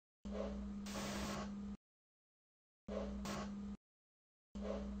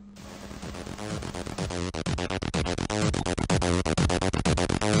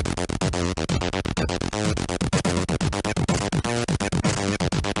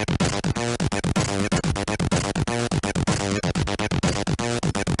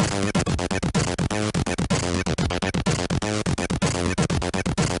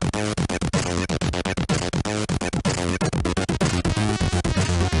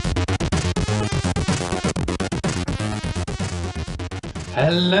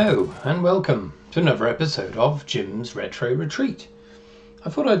Hello and welcome to another episode of Jim's Retro Retreat. I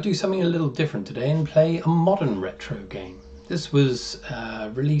thought I'd do something a little different today and play a modern retro game. This was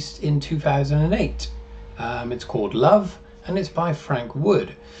released in 2008. It's called Love and it's by Frank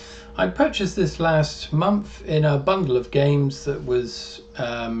Wood. I purchased this last month in a bundle of games that was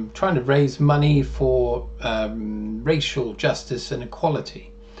trying to raise money for racial justice and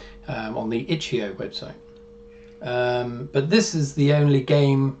equality on the Itch.io website. But this is the only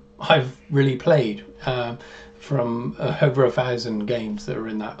game I've really played from over 1,000 games that are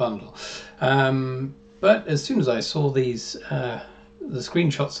in that bundle. But as soon as I saw these the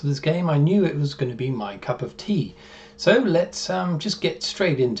screenshots of this game, I knew it was going to be my cup of tea. So let's just get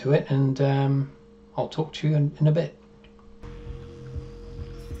straight into it, and I'll talk to you in a bit.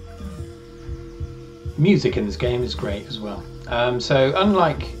 Music in this game is great as well. So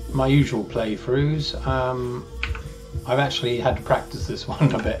unlike my usual playthroughs, I've actually had to practice this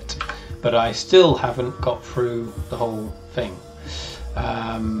one a bit, but I still haven't got through the whole thing.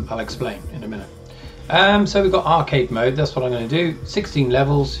 I'll explain in a minute. So we've got arcade mode, that's what I'm going to do. 16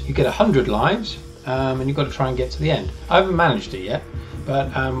 levels, you get 100 lives, and you've got to try and get to the end. I haven't managed it yet,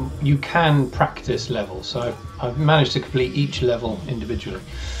 but you can practice levels, so I've managed to complete each level individually.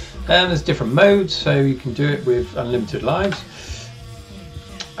 There's different modes, so you can do it with unlimited lives.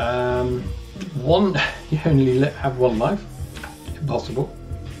 You only have one life, impossible.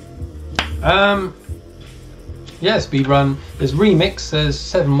 Yeah, speed run. There's remix, there's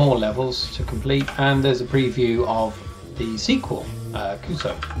 7 more levels to complete, and there's a preview of the sequel,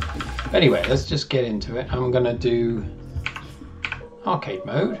 Kuso. Anyway, let's just get into it. I'm gonna do arcade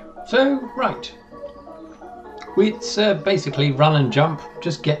mode. So, right. It's basically run and jump,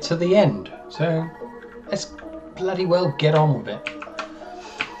 just get to the end. So, let's bloody well get on with it.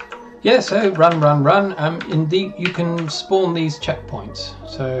 Yeah, so run. Indeed, you can spawn these checkpoints.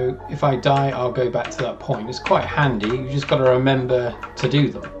 So if I die, I'll go back to that point. It's quite handy. You just got to remember to do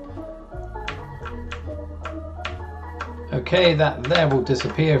them. Okay, that there will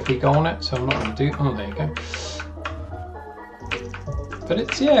disappear if we go on it. So I'm not going to do. Oh, there you go. But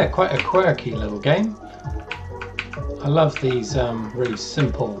it's quite a quirky little game. I love these really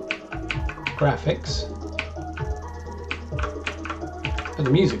simple graphics. But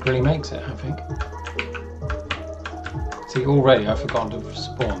the music really makes it, I think. See, already I've forgotten to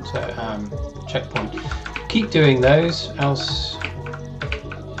spawn, so checkpoint. Keep doing those, else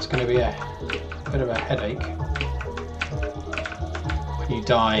it's going to be a bit of a headache when you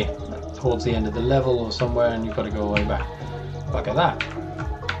die towards the end of the level or somewhere and you've got to go all the way back. Like that.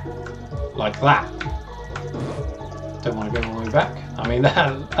 Like that. Don't want to go all the way back. I mean,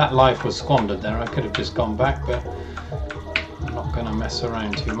 that life was squandered there. I could have just gone back, but I'm not going to mess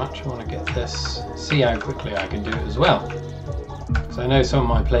around too much. I want to get this, see how quickly I can do it as well. Because I know some of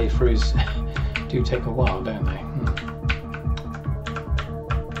my playthroughs do take a while, don't they?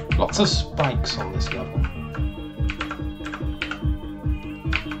 Lots of spikes on this level.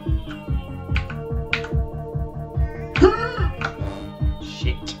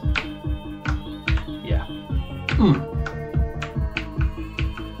 Shit. Yeah.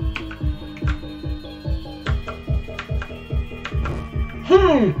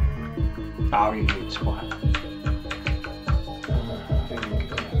 Oh, you twat.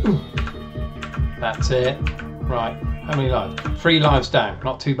 That's it. Right. How many lives? 3 lives down.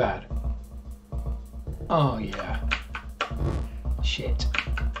 Not too bad. Oh, yeah. Shit.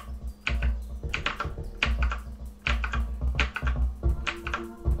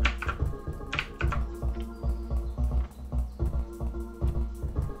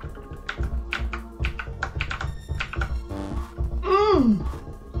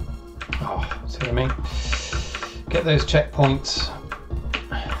 Oh, see what I mean? Get those checkpoints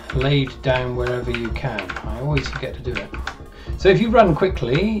laid down wherever you can. I always forget to do it. So if you run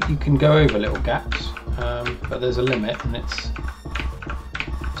quickly, you can go over little gaps, but there's a limit, and it's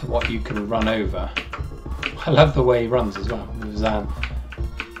to what you can run over. I love the way he runs as well. There's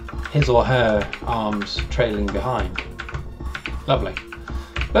his or her arms trailing behind. Lovely.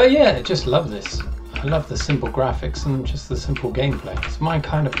 But yeah, I just love this. I love the simple graphics and just the simple gameplay. It's my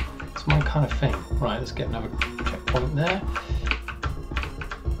kind of thing. Right, let's get another checkpoint. checkpoint there.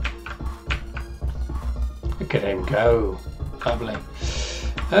 Look at him go. Lovely.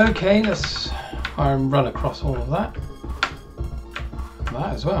 Okay, let's run across all of that.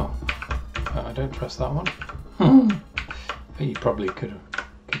 That as well. Oh, I don't trust that one. But you probably could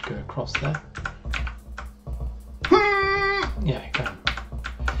go across there. Yeah, you can.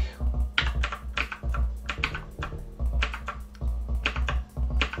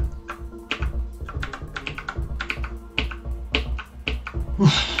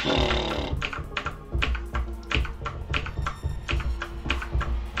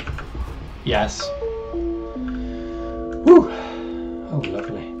 Yes. Woo. Oh,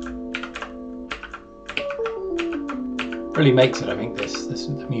 lovely. Really makes it, I think,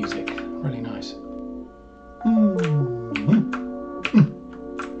 the music. Really nice.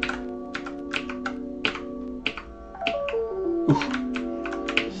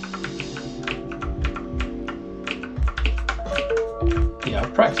 Yeah,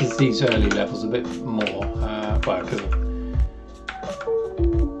 I've practiced these early levels a bit more. Well, I could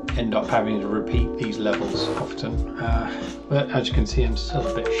end up having to repeat these levels often. But as you can see, I'm still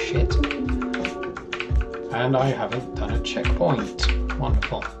a bit shit. And I haven't done a checkpoint.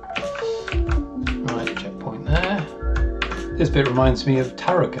 Wonderful. Right, checkpoint there. This bit reminds me of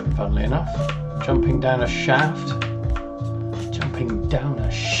Turrican, funnily enough. Jumping down a shaft. Jumping down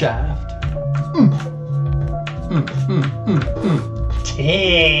a shaft.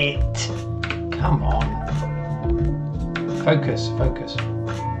 Tit! Come on. Focus, focus.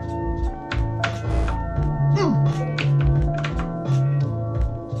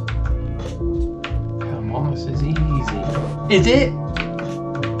 Come on, this is easy. Is it?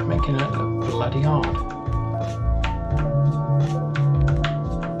 Making it look bloody hard.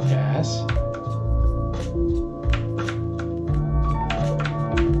 Yes.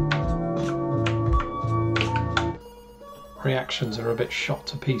 Reactions are a bit shot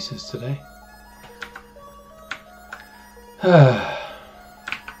to pieces today. A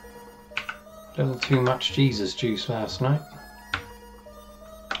little too much Jesus juice last night.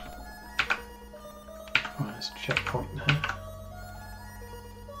 Right, let's checkpoint there.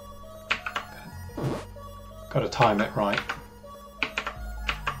 Got to time it right.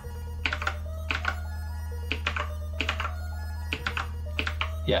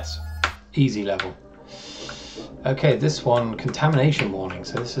 Yes, easy level. Okay, this one, contamination warning.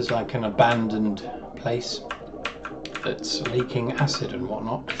 So this is like an abandoned place that's leaking acid and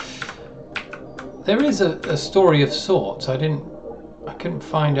whatnot. There is a story of sorts. I couldn't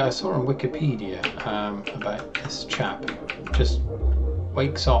find it. I saw on Wikipedia about this chap just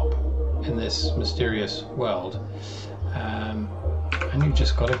wakes up in this mysterious world, and you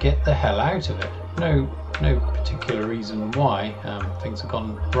just got to get the hell out of it. No particular reason why things have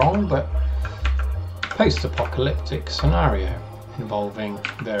gone wrong, but post-apocalyptic scenario involving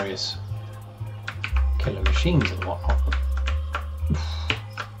various killer machines and whatnot.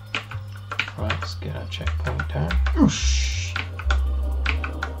 Right, let's get our checkpoint down.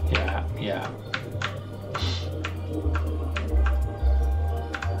 Yeah, yeah.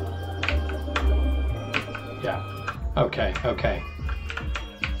 Yeah. Okay, okay.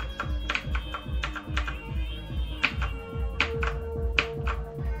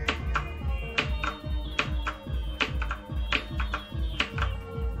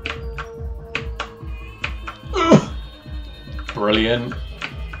 Brilliant.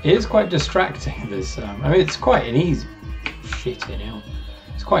 It is quite distracting, this. I mean, it's quite an easy... Shit, you know.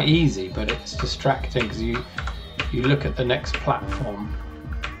 It's quite easy, but it's distracting because you look at the next platform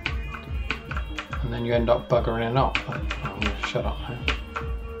and then you end up buggering it up. Like, oh, I'm going to shut up now.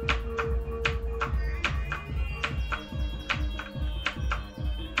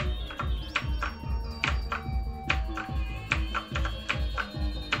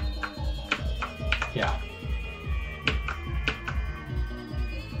 Yeah.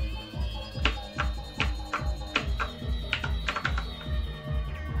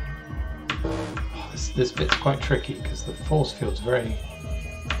 This bit's quite tricky because the force field's very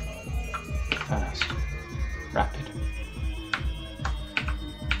fast, rapid.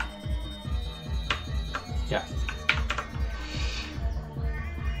 Yeah.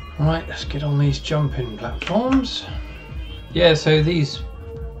 Right, let's get on these jumping platforms. Yeah, so these,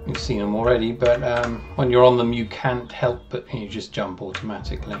 you've seen them already, but when you're on them you can't help but you just jump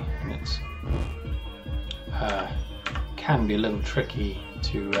automatically, and it's can be a little tricky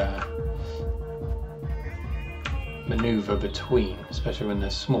to maneuver between, especially when they're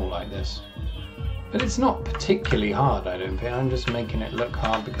small like this. But it's not particularly hard, I don't think. I'm just making it look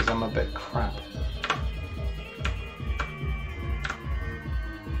hard because I'm a bit crap.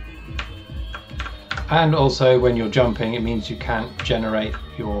 And also when you're jumping, it means you can't generate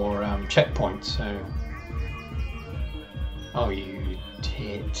your checkpoints. So, oh, you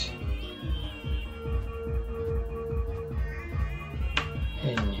tit.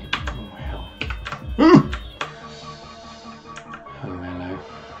 In you. Oh, hell. Oh, hello.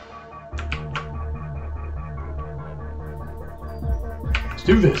 Let's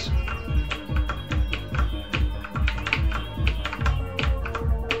do this.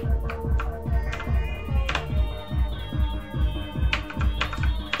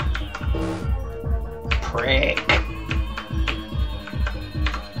 Prick.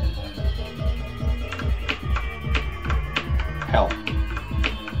 Hell.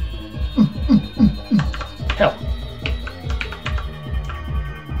 Hell.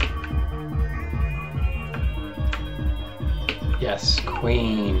 Yes,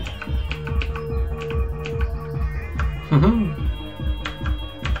 queen.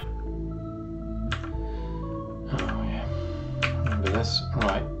 Oh yeah. Remember this?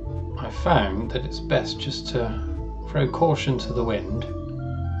 Right. I found that it's best just to throw caution to the wind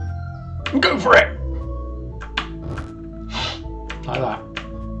and go for it! Like that.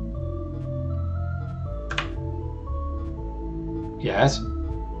 Yes.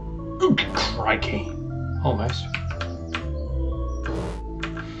 Ooh, crikey. Almost.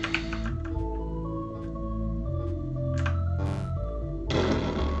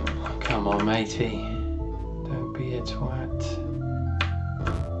 Come on, matey. Don't be a twat.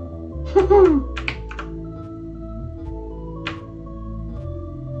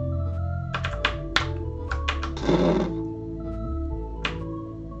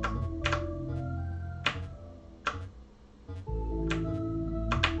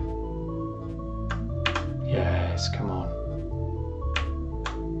 Yes, come on.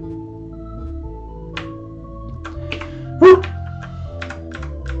 Woo!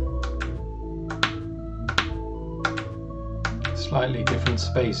 Slightly different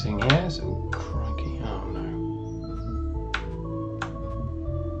spacing here, so crikey, oh no.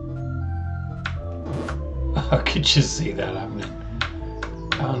 I could just see that happening.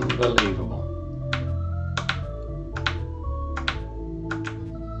 Unbelievable.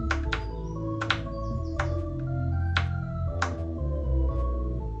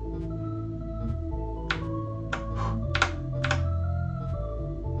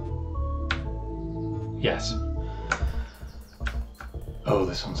 Yes. Oh,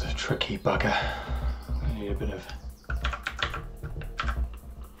 this one's a tricky bugger. I need a bit of...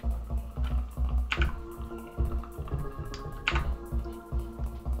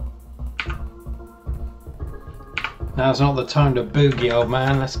 Now's not the time to boogie, old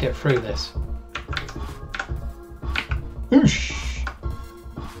man. Let's get through this. Whoosh!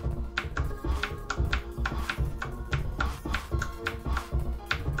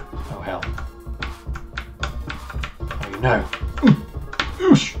 Oh, hell. Oh, you know.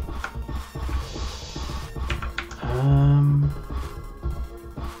 Whoosh!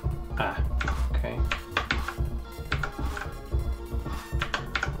 Okay.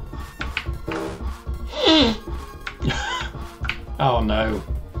 Oh no.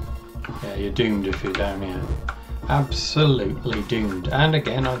 Yeah, you're doomed if you're down here. Absolutely doomed. And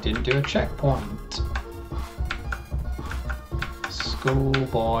again, I didn't do a checkpoint.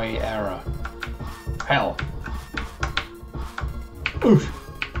 Schoolboy error. Hell. Oof.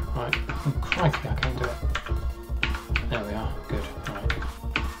 Right. Oh, crikey, I can't do it. There we are. Good. Right.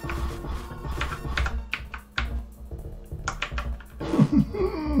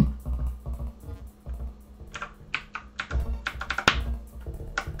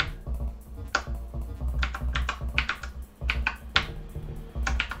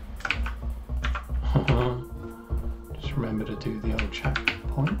 Just remember to do the old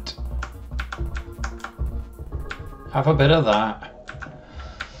checkpoint. Have a bit of that.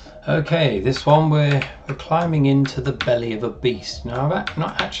 Okay, this one we're climbing into the belly of a beast. Now I've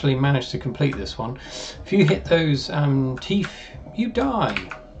not actually managed to complete this one. If you hit those teeth, you die.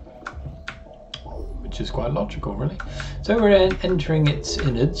 Which is quite logical, really. So we're entering its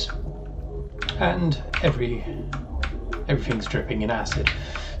innards, and everything's dripping in acid.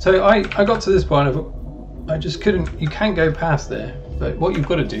 So I got to this point of I just couldn't. You can't go past there. But what you've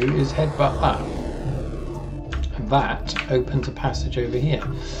got to do is headbutt that, and that opens a passage over here.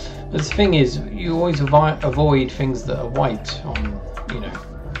 But the thing is, you always avoid things that are white on,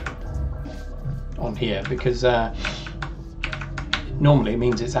 on here, because normally it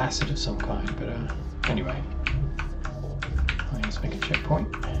means it's acid of some kind. But anyway, let's make a checkpoint.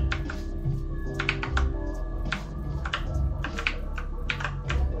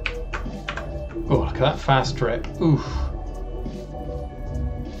 Oh, look at that fast drip. Oof.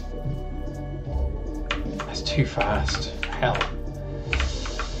 too fast. Hell.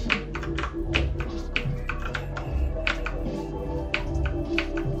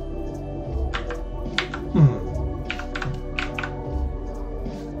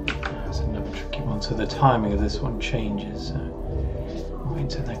 That's another tricky one. So the timing of this one changes. So wait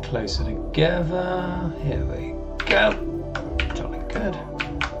till they're closer together. Here we go. Jolly good.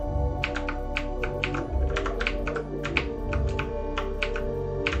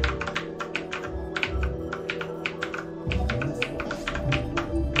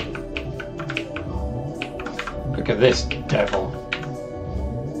 Look at this devil.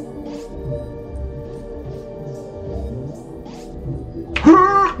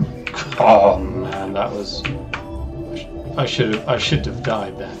 Oh man, that was... I should have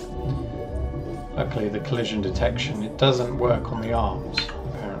died there. Luckily the collision detection, it doesn't work on the arms,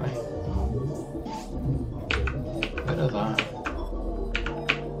 apparently. Bit of that.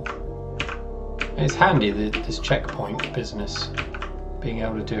 It's handy, this checkpoint business, being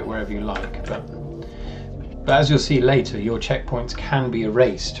able to do it wherever you like, but as you'll see later, your checkpoints can be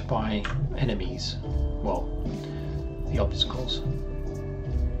erased by enemies. Well, the obstacles.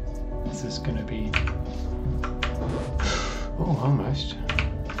 Is this going to be... Oh, almost.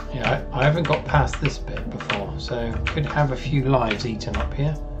 Yeah, I haven't got past this bit before, so could have a few lives eaten up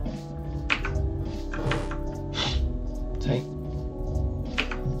here. See?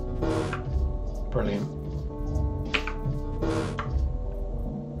 Brilliant.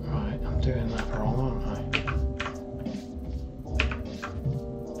 Right, I'm doing that wrong, aren't I?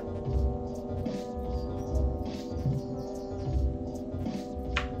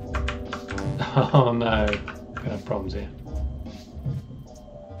 Oh no, gonna have problems here.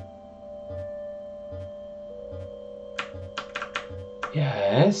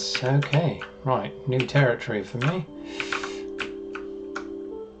 Yes, okay, right, new territory for me.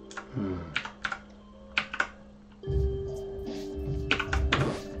 I'm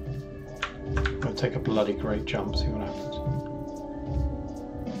gonna take a bloody great jump, see what happens.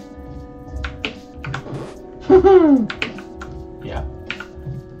 Yeah.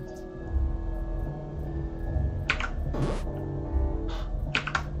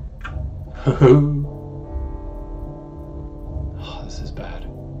 Oh, this is bad.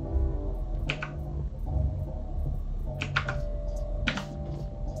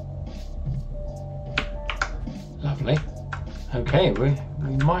 Lovely. Okay, we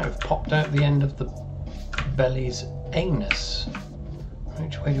might have popped out the end of the belly's anus.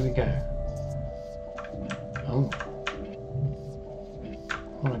 Which way do we go? Oh. I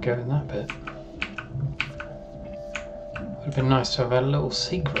want to go in that bit. Would have been nice to have had a little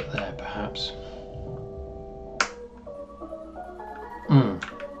secret there, perhaps.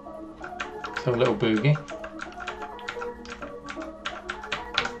 So a little boogie.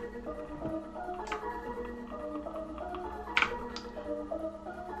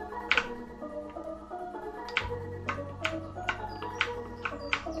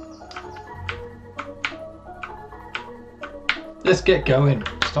 Let's get going.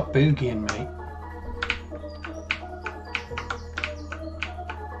 Stop boogieing, mate.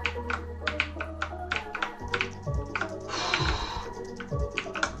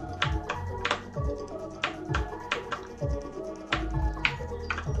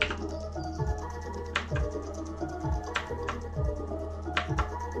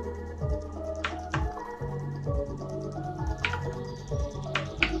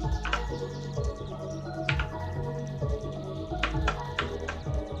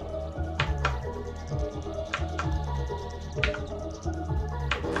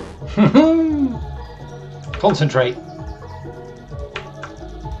 Concentrate.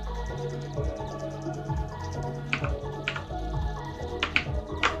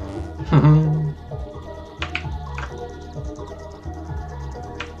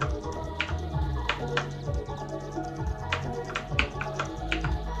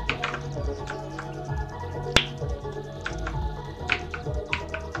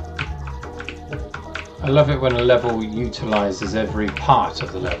 I love it when a level utilises every part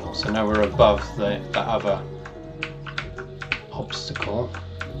of the level, so now we're above the other obstacle.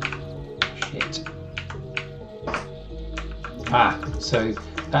 Shit. Ah, so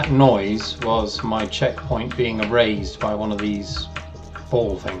that noise was my checkpoint being erased by one of these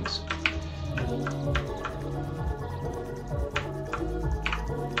ball things.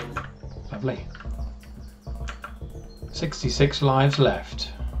 Lovely. 66 lives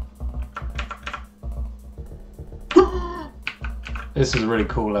left. This is a really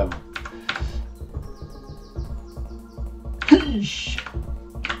cool level.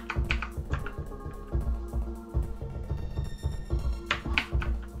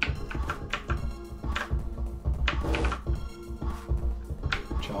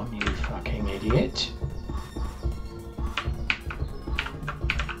 idiot.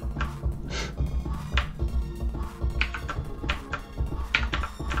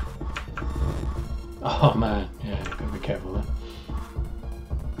 Oh man, yeah, gotta be careful there.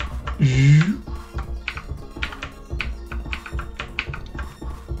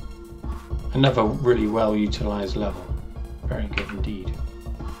 Another really well utilised level. Very good indeed.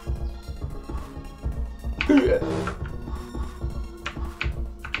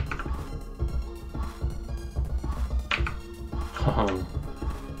 Oh.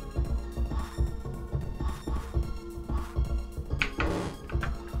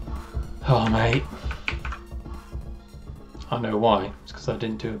 Oh mate. I know why. It's because I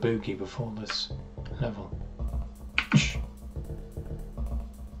didn't do a boogie before this level.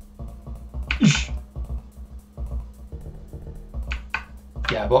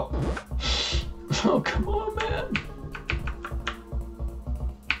 Yeah, but oh come on, man.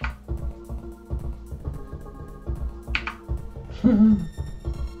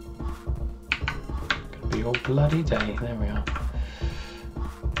 Could be all bloody day. There we are.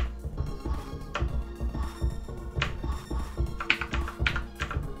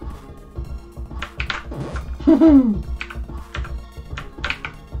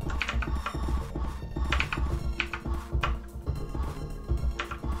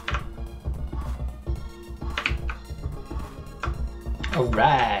 All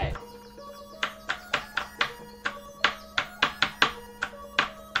right.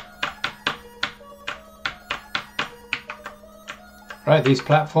 Right, these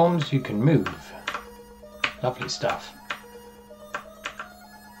platforms you can move. Lovely stuff.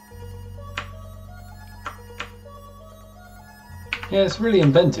 Yeah, it's really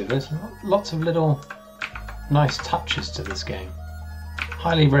inventive. There's lots of little nice touches to this game.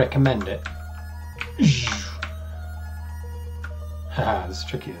 Highly recommend it. Haha, this is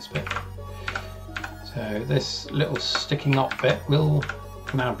tricky, this bit. So this little sticking up bit will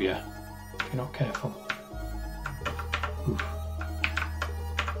nab you if you're not careful. Oof.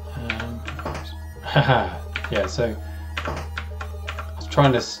 Haha, yeah, so I was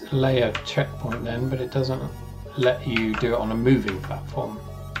trying to lay a checkpoint then, but it doesn't let you do it on a moving platform.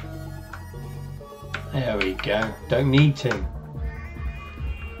 There we go, don't need to.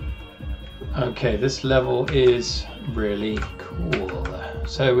 Okay, this level is really cool.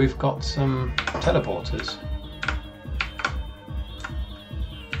 So we've got some teleporters.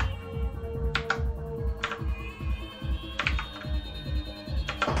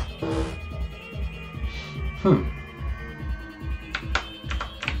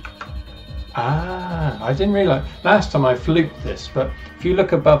 Ah, I didn't realise. Last time I fluked this, but if you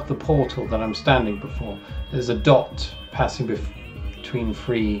look above the portal that I'm standing before, there's a dot passing between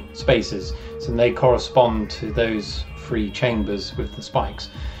free spaces, so they correspond to those free chambers with the spikes.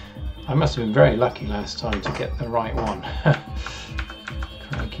 I must have been very lucky last time to get the right one.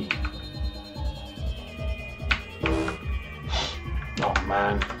 Crikey. Oh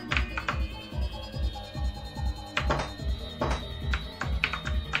man.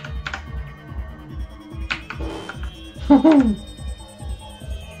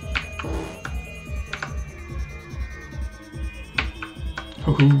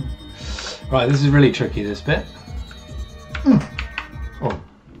 Right, this is really tricky, this bit. Oh.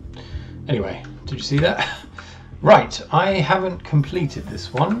 Anyway, did you see that? Right, I haven't completed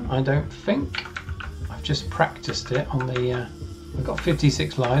this one, I don't think. I've just practiced it on the... I've got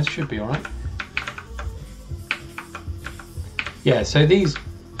 56 lives, should be alright. Yeah, so these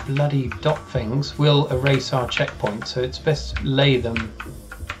bloody dot things will erase our checkpoint, so it's best to lay them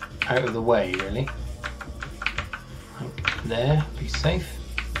out of the way, really. Like there, be safe.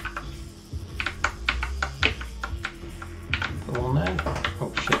 Put one there.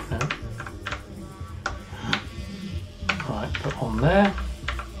 Oh shit, no. Right, put one there.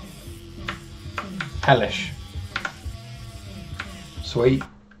 Hellish. Sweet.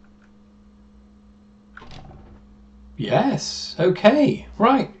 Yes, okay,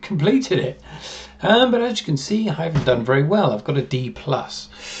 right, completed it. But as you can see, I haven't done very well. I've got a D+.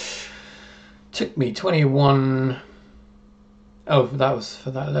 Took me 21... Oh, that was for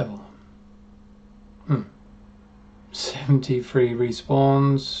that level. 73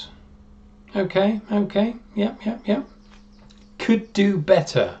 respawns. Okay, yep. Could do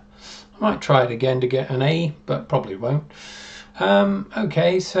better. I might try it again to get an A, but probably won't.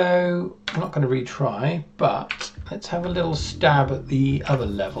 Okay, so I'm not going to retry, but let's have a little stab at the other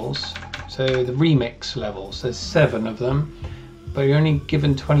levels. So the remix levels, there's 7 of them, but you're only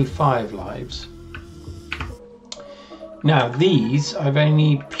given 25 lives. Now these, I've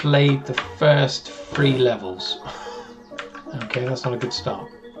only played the first 3 levels. Okay, that's not a good start.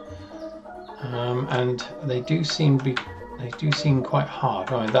 and they do seem quite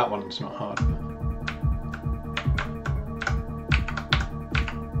hard. Oh, that one's not hard.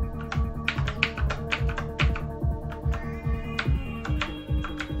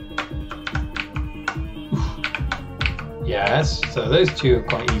 Yes, so those two are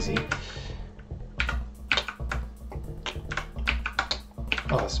quite easy.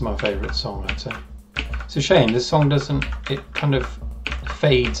 Oh, that's my favourite song, I'd say. It's a shame this song doesn't, it kind of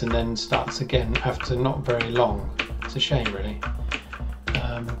fades and then starts again after not very long. It's a shame, really.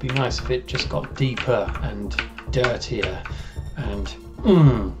 It'd be nice if it just got deeper and dirtier and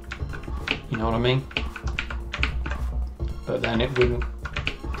you know what I mean? But then it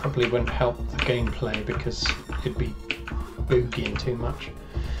probably wouldn't help the gameplay because it'd be boogieing too much.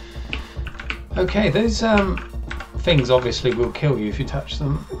 Okay, those things obviously will kill you if you touch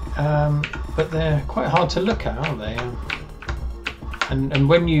them, but they're quite hard to look at, aren't they? And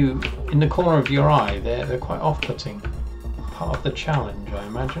when you, in the corner of your eye, they're quite off-putting. Part of the challenge, I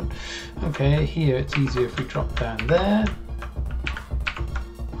imagine. Okay, here it's easier if we drop down there.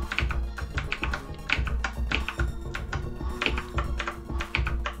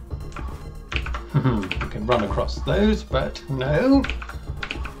 We can run across those, but no,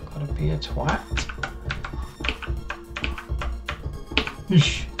 gotta be a twat.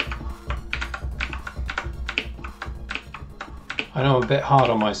 Eesh. I know I'm a bit hard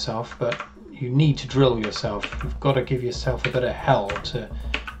on myself, but you need to drill yourself. You've got to give yourself a bit of hell to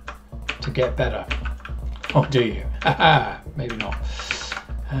get better. Oh, do you? Haha, maybe not.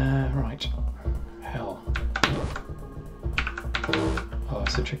 Right, hell. Oh,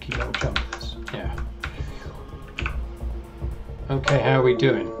 it's a tricky little jump, this. Yeah. Okay, how are we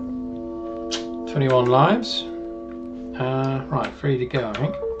doing? 21 lives. Right, free to go, I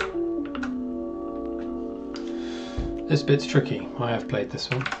think. This bit's tricky. I have played this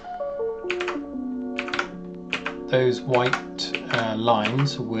one. Those white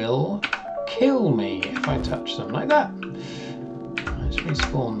lines will kill me if I touch them like that. Let's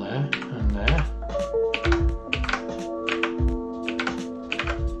respawn there and there.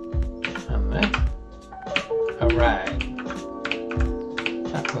 And there. Alright.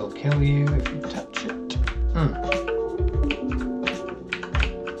 That will kill you if you touch it.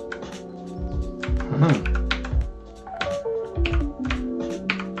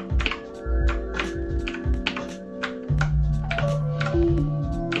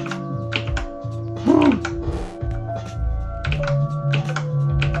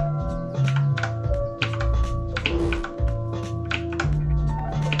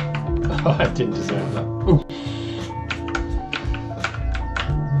 Oh, I didn't deserve that. Ooh.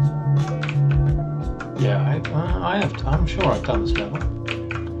 Yeah, I'm sure I've done this level.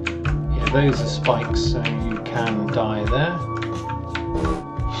 Yeah, those are spikes, so you can die there.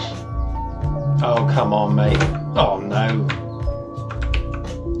 Oh, come on, mate. Oh, no.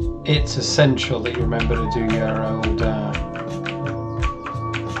 It's essential that you remember to do your old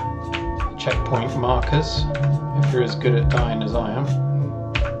checkpoint markers if you're as good at dying as I am.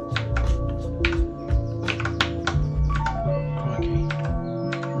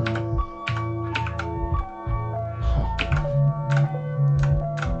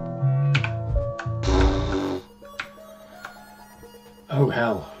 Oh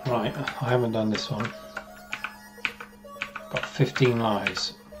hell, right, I haven't done this one. Got 15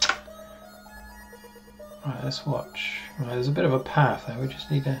 lives. Right, let's watch. Right, there's a bit of a path there, we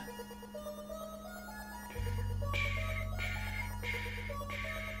just need to...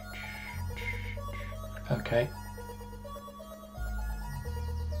 Okay.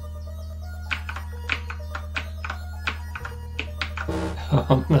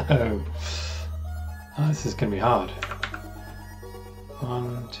 Oh no. Oh, this is going to be hard.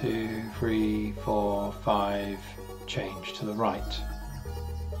 1, 2, 3, 4, 5, change to the right.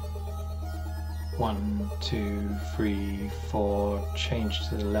 1, 2, 3, 4, change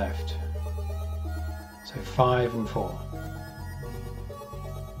to the left. So 5 and 4.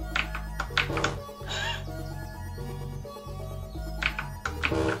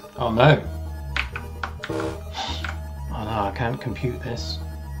 Oh no! Oh no, I can't compute this.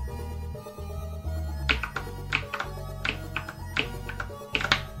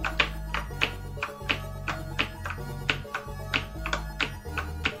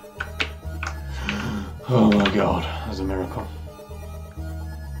 Oh my god, that's a miracle.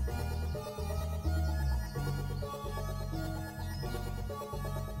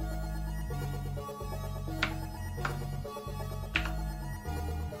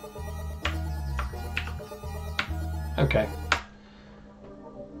 Okay.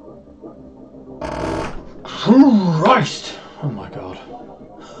 Christ! Oh my god.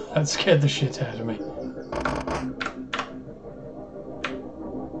 That scared the shit out of me.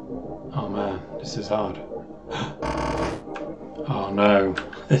 Oh man, this is hard. Oh no,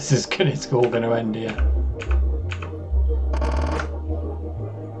 this is good. It's all going to end here.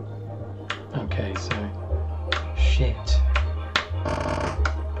 Okay, so shit.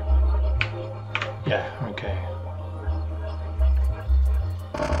 Yeah, okay.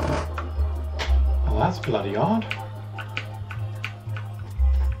 Well, that's bloody hard.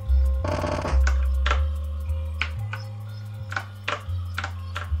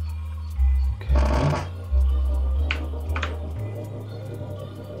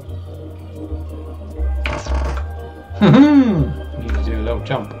 Need to do a little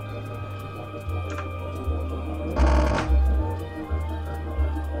jump.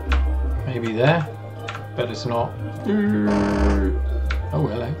 Maybe there, but it's not. Oh,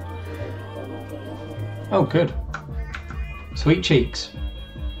 hello. Oh, good. Sweet cheeks.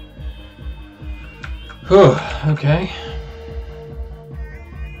 Whew, okay.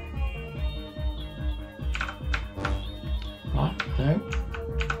 What? No.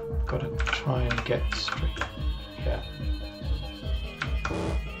 Gotta try and get straight. Yeah.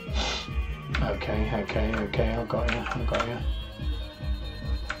 Okay, I got you.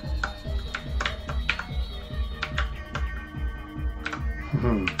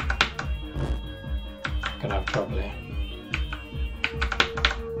 Gonna have trouble here.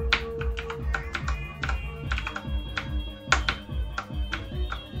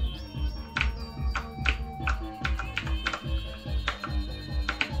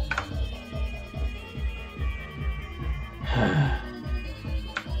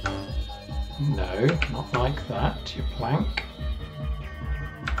 No, not like that, you plank.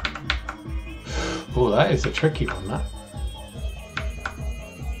 Oh, that is a tricky one, that.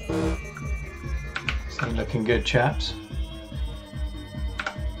 So looking good, chaps.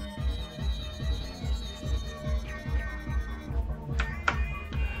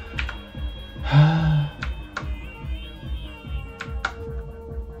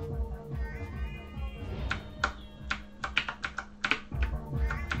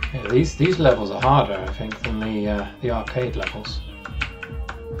 Yeah, these levels are harder, I think, than the arcade levels.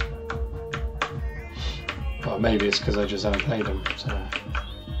 Well, maybe it's because I just haven't played them, so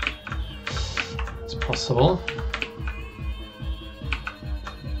it's possible.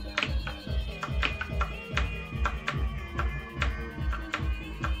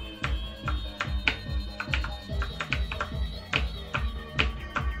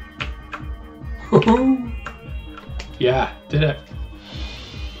 Yeah, did it.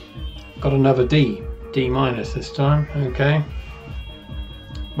 Got another D minus this time. Okay.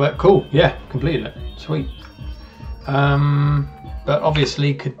 But cool, yeah, completed it. Sweet. But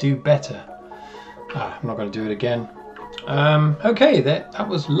obviously could do better. I'm not going to do it again. Okay, that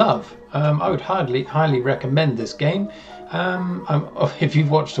was Love. I would highly recommend this game. If you've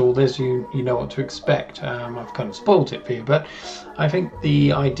watched all this, you know what to expect. I've kind of spoilt it for you, but I think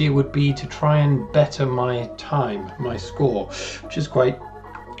the idea would be to try and better my time, my score, which is quite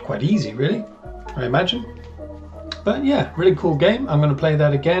easy, really, I imagine. But yeah, really cool game. I'm going to play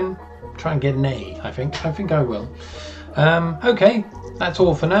that again. Try and get an A, I think. I think I will. Okay, that's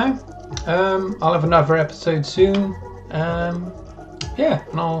all for now. I'll have another episode soon. Yeah,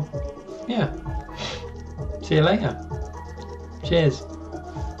 and I'll see you later. Cheers.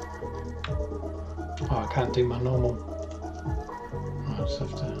 Oh, I can't do my normal. I just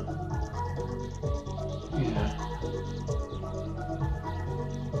have to. Yeah.